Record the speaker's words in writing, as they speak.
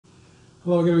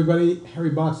Hello again, everybody.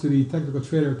 Harry Boxer, the technical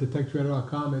trader at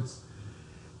TechTrader.com. It's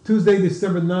Tuesday,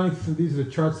 December 9th, and these are the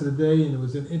charts of the day, and it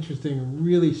was an interesting,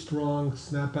 really strong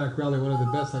snapback rally, one of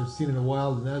the best I've seen in a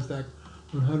while. The NASDAQ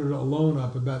 100 alone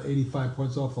up about 85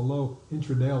 points off the low,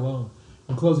 intraday alone,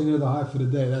 and closing near the high for the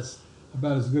day. That's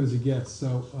about as good as it gets.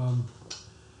 So,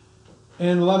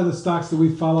 and a lot of the stocks that we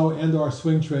follow and our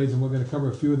swing trades, and we're going to cover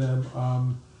a few of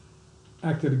them,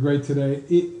 acted great today.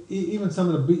 Even some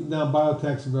of the beaten down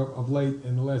biotechs of late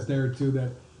in the last day or two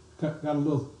that got a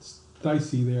little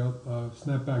dicey there,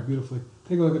 snapped back beautifully.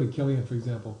 Take a look at Achillian, for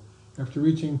example. After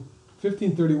reaching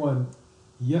 1531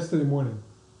 yesterday morning,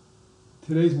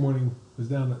 today's morning was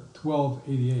down to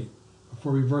 1288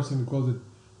 before reversing to close at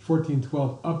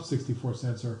 1412, up 64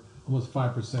 cents or almost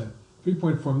 5%.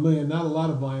 3.4 million, not a lot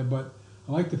of volume, but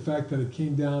I like the fact that it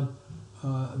came down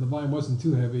and the volume wasn't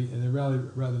too heavy and it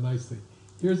rallied rather nicely.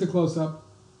 Here's the close-up.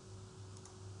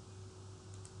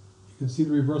 You can see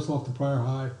the reversal off the prior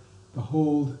high, the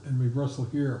hold and reversal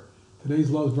here.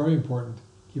 Today's low is very important.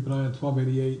 Keep an eye on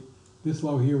 1288. This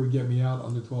low here would get me out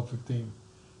under 1215.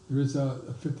 There is a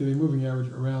 50-day moving average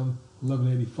around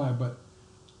 1185, but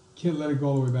can't let it go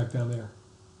all the way back down there.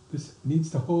 This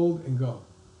needs to hold and go.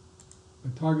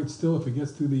 My target still, if it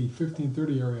gets to the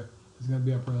 1530 area, is going to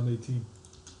be up around 18.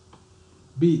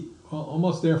 Beat, well,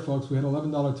 almost there, folks. We had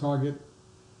 $11 target.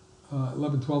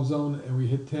 11-12 zone, and we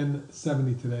hit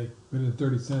 10.70 today, within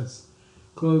 30 cents.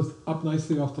 Closed up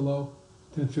nicely off the low,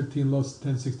 10.15 low,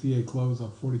 10.68 close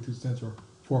on 42 cents or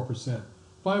 4%.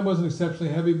 Volume wasn't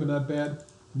exceptionally heavy, but not bad.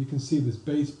 And you can see this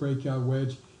base breakout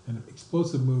wedge and an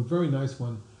explosive move, very nice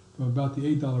one, from about the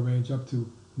 $8 range up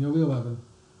to nearly 11,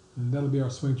 and that'll be our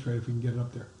swing trade if we can get it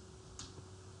up there.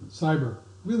 Cyber,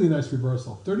 really nice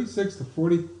reversal, 36 to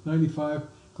 40.95,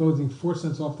 closing 4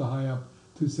 cents off the high up,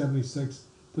 276.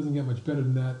 Doesn't get much better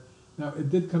than that. Now, it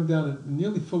did come down and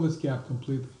nearly fill this gap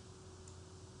completely.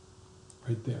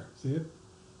 Right there. See it?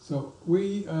 So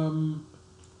we,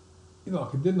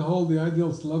 look, it didn't hold the ideal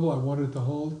level I wanted it to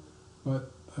hold,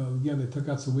 but again, they took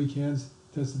out some weak hands,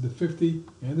 tested the 50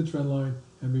 and the trend line,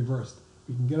 and reversed.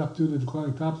 We can get up to the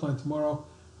declining top line tomorrow.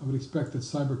 I would expect that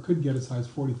Cyber could get as high as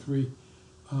 43,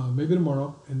 maybe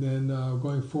tomorrow, and then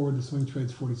going forward, the swing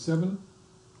trade's 47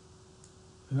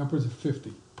 and upwards of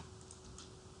 50.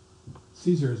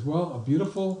 Caesar as well, a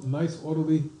beautiful, nice,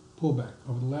 orderly pullback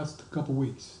over the last couple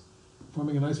weeks,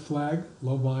 forming a nice flag,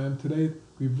 low volume. Today,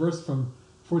 reversed from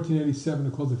 1487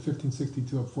 to close at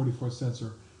 1562, up 44 cents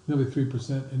or nearly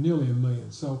 3% and nearly a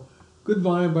million. So good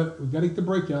volume, but we've got to get the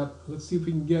breakout. Let's see if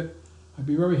we can get, I'd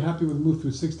be very happy with a move through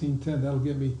 1610. That'll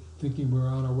get me thinking we're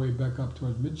on our way back up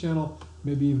towards mid-channel,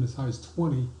 maybe even as high as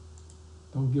 20.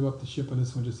 Don't give up the ship on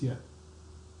this one just yet.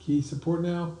 Key support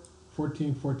now,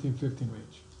 14, 14, 15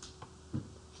 range.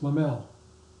 Flamel,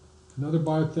 another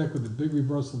biotech with a big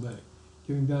reversal day,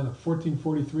 getting down to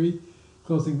 1443,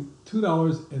 closing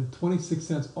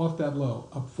 $2.26 off that low,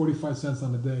 up 45 cents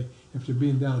on the day after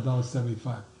being down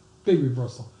 $1.75. Big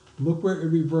reversal. Look where it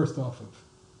reversed off of,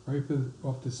 right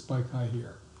off this spike high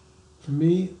here. For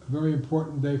me, a very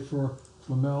important day for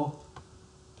Flamel.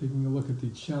 Taking a look at the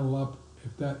channel up,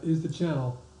 if that is the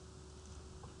channel,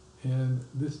 and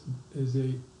this is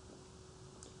a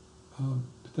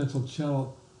potential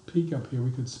channel peak up here,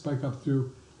 we could spike up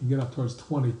through and get up towards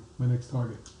 20, my next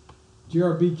target.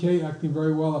 GRBK acting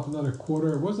very well, up another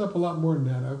quarter. It was up a lot more than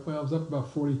that. I was up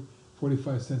about 40,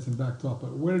 45 cents and backed off.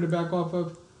 But where did it back off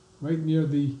of? Right near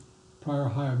the prior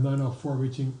high of 904,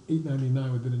 reaching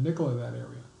 8.99 within a nickel of that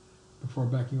area before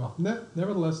backing off.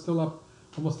 Nevertheless, still up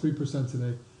almost 3%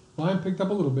 today. Volume picked up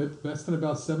a little bit, best in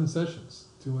about 7 sessions,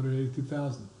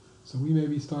 282,000. So we may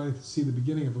be starting to see the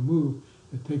beginning of a move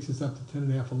that takes us up to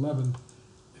 10.5, 11,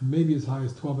 and maybe as high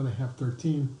as 12.5,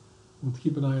 13. We'll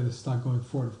keep an eye on the stock going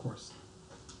forward, of course.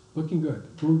 Looking good.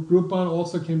 Groupon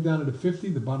also came down to 50,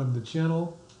 the bottom of the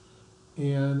channel.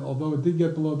 And although it did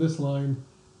get below this line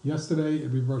yesterday,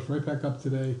 it reversed right back up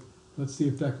today. Let's see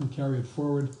if that can carry it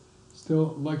forward.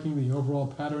 Still liking the overall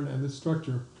pattern and this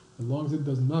structure. As long as it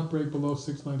does not break below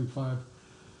 695,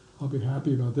 I'll be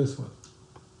happy about this one.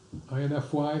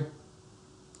 INFY.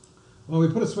 Well, we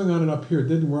put a swing on it up here. It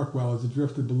didn't work well as it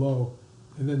drifted below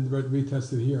and then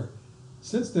retested here.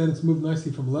 Since then, it's moved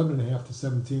nicely from 11.5 to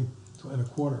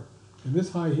 17.25. And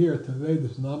this high here today,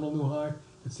 this nominal new high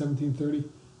at 1730,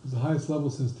 was the highest level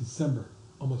since December,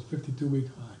 almost 52-week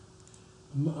high.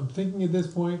 I'm thinking at this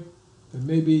point that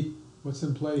maybe what's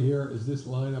in play here is this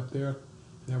line up there,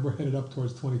 and we're headed up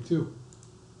towards 22.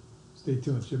 Stay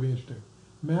tuned, should be interesting.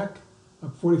 MAC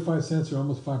up 45 cents or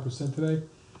almost 5% today.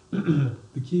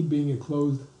 The key being it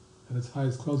closed at its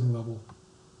highest closing level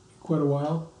in quite a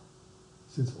while.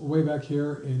 since way back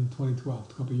here in 2012,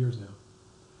 a couple of years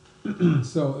now.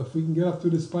 So if we can get up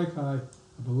through this spike high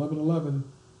of 11.11,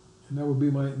 and that would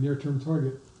be my near-term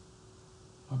target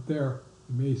up there,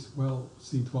 we may well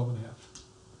see 12.5.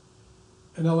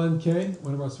 NLNK,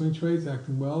 one of our swing trades,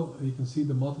 acting well. You can see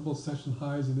the multiple session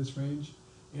highs in this range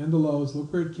and the lows.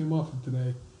 Look where it came off of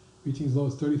today, reaching as low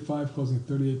as 35, closing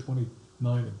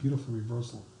 38.29, a beautiful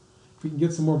reversal. If we can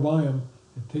get some more volume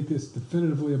and take this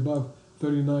definitively above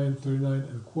 39, 39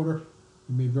 and a quarter,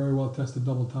 we may very well test a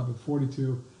double top at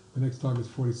 42. The next target is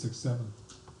 46.7.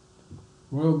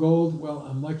 Royal Gold, well,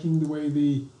 I'm liking the way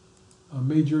the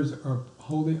majors are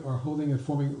holding and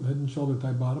forming head and shoulder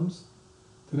type bottoms.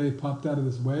 Today it popped out of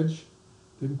this wedge.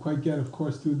 Didn't quite get, of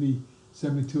course, through the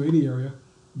 72.80 area,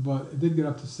 but it did get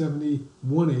up to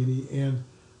 71.80 and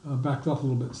backed off a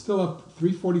little bit. Still up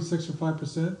 346 or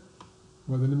 5%,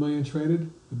 more than 1 million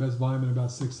traded, the best volume in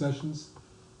about 6 sessions.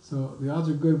 So the odds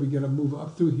are good we get a move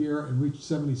up through here and reach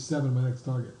 77, my next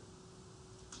target.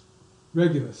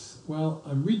 Regulus, well,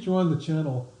 I'm redrawing the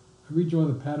channel, I'm redrawing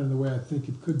the pattern the way I think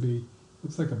it could be.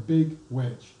 Looks like a big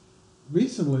wedge.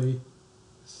 Recently,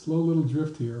 slow little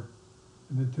drift here,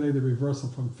 and then today the reversal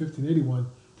from 1581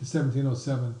 to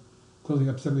 1707, closing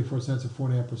up 74 cents or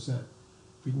 4.5%.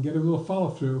 If we can get a little follow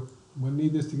through, we'll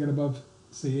need this to get above,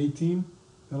 say, 18.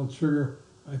 That'll trigger,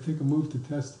 I think, a move to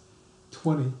test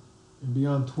 20, and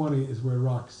beyond 20 is where it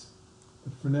rocks.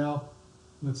 But for now,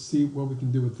 let's see what we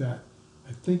can do with that.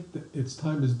 I think that its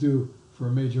time is due for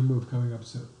a major move coming up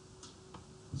soon.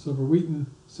 Silver Wheaton,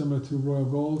 similar to Royal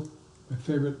Gold, my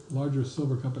favorite larger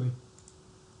silver company,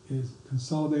 is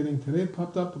consolidating. Today it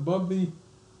popped up above the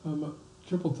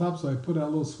triple top, so I put out a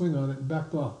little swing on it and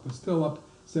backed off, but still up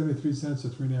 73 cents or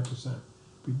 3.5%. If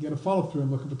we can get a follow through,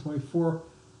 I'm looking for 24,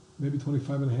 maybe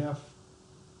 25.5,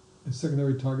 and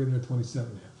secondary target near 27.5,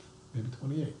 maybe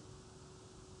 28.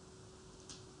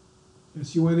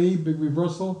 SUNE, big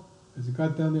reversal as it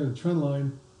got down there the trend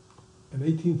line at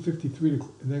 1853 and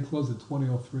then closed at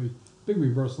 2003. Big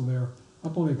reversal there,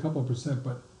 up only a couple of percent,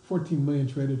 but 14 million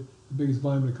traded, the biggest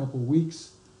volume in a couple of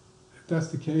weeks. If that's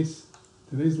the case,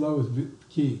 today's low is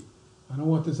key. I don't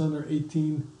want this under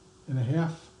 18.5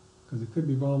 because it could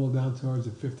be vulnerable down towards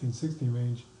the 15, 16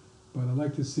 range. But I'd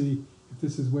like to see if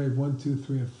this is wave 1, 2,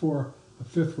 3, and 4, a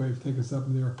fifth wave take us up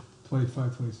near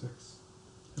 25, 26.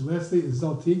 And lastly is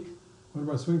Zeltique, one of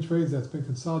our swing trades that's been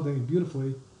consolidating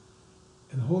beautifully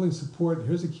and holding support.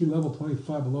 Here's a key level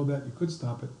 25. Below that, you could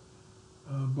stop it.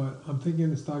 But I'm thinking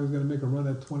the stock is going to make a run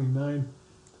at 29,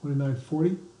 29.40.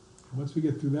 And once we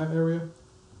get through that area,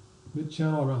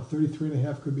 mid-channel around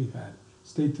 33.5 could be had.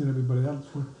 Stay tuned, everybody.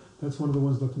 That's one of the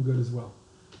ones looking good as well.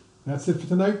 That's it for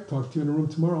tonight. Talk to you in the room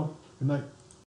tomorrow. Good night.